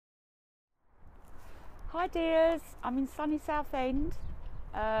Hi dears, I'm in sunny Southend,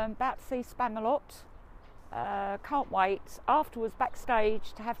 about to see Spamalot. Can't wait. Afterwards,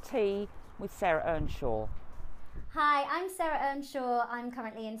 backstage to have tea with Sarah Earnshaw. Hi, I'm Sarah Earnshaw. I'm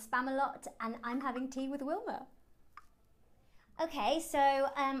currently in Spamalot and I'm having tea with Wilma. Okay, so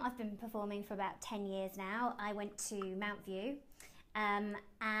I've been performing for about 10 years now. I went to Mount View and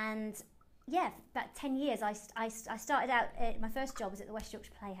yeah, about 10 years. I started out, my first job was at the West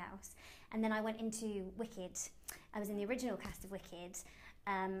Yorkshire Playhouse, and then I went into Wicked. I was in the original cast of Wicked,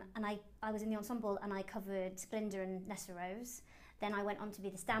 and I was in the ensemble and I covered Glinda and Nessa Rose. Then I went on to be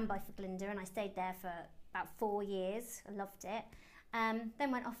the standby for Glinda and I stayed there for about 4 years. I loved it.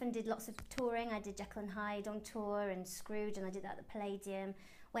 Then went off and did lots of touring. I did Jekyll and Hyde on tour and Scrooge, and I did that at the Palladium.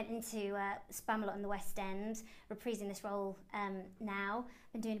 Went into Spamalot in the West End, reprising this role now.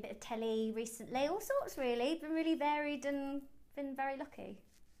 Been doing a bit of telly recently, all sorts really. Been really varied and been very lucky.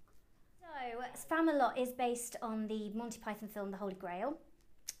 So Spamalot is based on the Monty Python film The Holy Grail,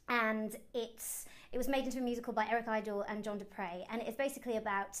 and it was made into a musical by Eric Idle and John Dupre, and it is basically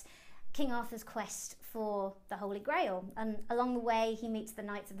about King Arthur's quest for the Holy Grail, and along the way he meets the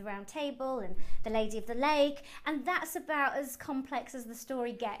Knights of the Round Table and the Lady of the Lake, and that's about as complex as the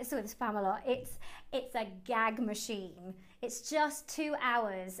story gets with Spamalot. It's a gag machine. It's just 2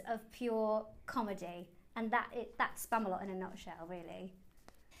 hours of pure comedy, and that's Spamalot in a nutshell, really.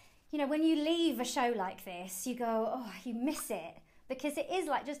 You know, when you leave a show like this, you go, oh, you miss it, because it is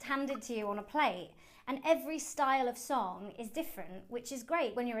like just handed to you on a plate. And every style of song is different, which is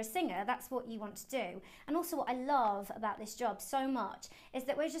great. When you're a singer, that's what you want to do. And also what I love about this job so much is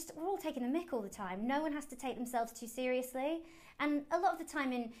that we're all taking the mick all the time. No one has to take themselves too seriously. And a lot of the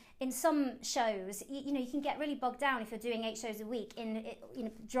time in some shows, you know, you can get really bogged down if you're doing 8 shows a week in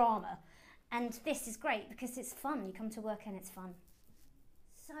drama. And this is great because it's fun. You come to work and it's fun.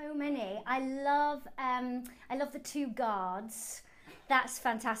 So many. I love the 2 guards. That's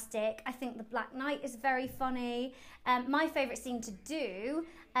fantastic. I think the Black Knight is very funny. My favourite scene to do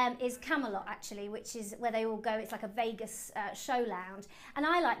is Camelot, actually, which is where they all go. It's like a Vegas show lounge. And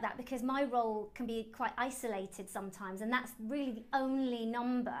I like that because my role can be quite isolated sometimes, and that's really the only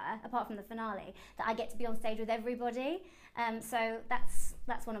number, apart from the finale, that I get to be on stage with everybody. So that's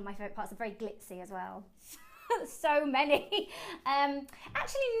one of my favourite parts. It's very glitzy as well. So many.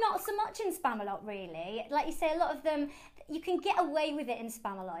 Actually, not so much in Spamalot, really. Like you say, a lot of them, you can get away with it in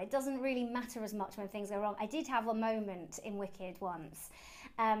Spamalot. It doesn't really matter as much when things go wrong. I did have a moment in Wicked once.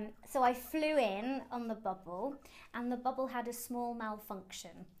 So I flew in on the bubble, and the bubble had a small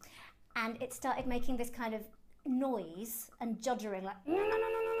malfunction. And it started making this kind of noise and juddering, like, no, no, no, no,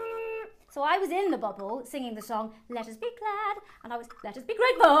 no. So I was in the bubble singing the song, Let Us Be Glad, and I was, Let Us Be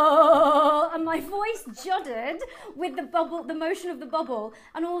Grateful, and my voice juddered with the bubble, the motion of the bubble,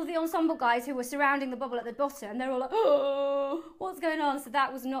 and all of the ensemble guys who were surrounding the bubble at the bottom, they're all like, oh, what's going on? So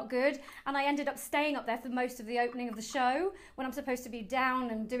that was not good, and I ended up staying up there for most of the opening of the show, when I'm supposed to be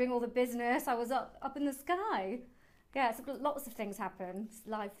down and doing all the business. I was up in the sky. Yeah, so lots of things happen. It's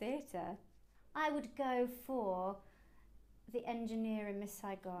live theatre. I would go for the engineer in Miss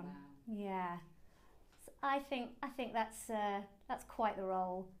Saigon. Wow. Yeah, so I think that's quite the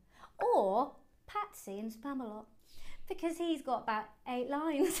role. Or Patsy in Spamalot, because he's got about 8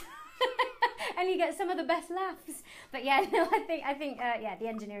 lines, and he gets some of the best laughs. But yeah, no, I think yeah, the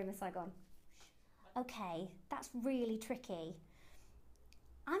engineer in Miss Saigon. Okay, that's really tricky.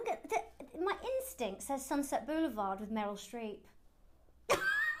 My instinct says Sunset Boulevard with Meryl Streep.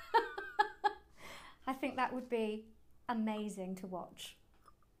 I think that would be amazing to watch,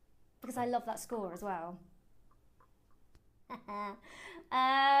 because I love that score as well.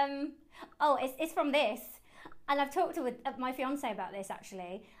 Oh, it's from this, and I've talked with my fiance about this,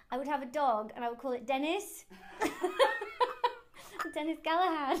 actually. I would have a dog and I would call it Dennis. Dennis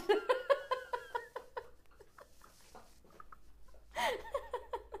Galahad.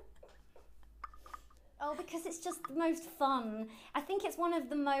 Oh, because it's just the most fun. I think it's one of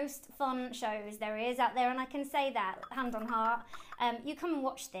the most fun shows there is out there, and I can say that, hand on heart. You come and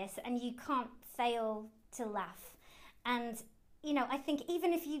watch this and you can't fail to laugh. And, you know, I think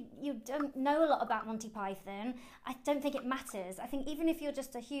even if you don't know a lot about Monty Python, I don't think it matters. I think even if you're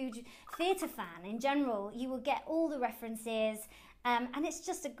just a huge theatre fan in general, you will get all the references, and it's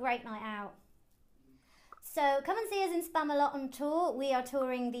just a great night out. So come and see us in Spamalot on tour. We are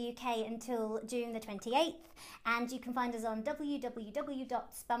touring the UK until June the 28th, and you can find us on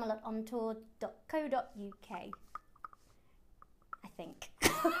www.spamalotontour.co.uk, I think.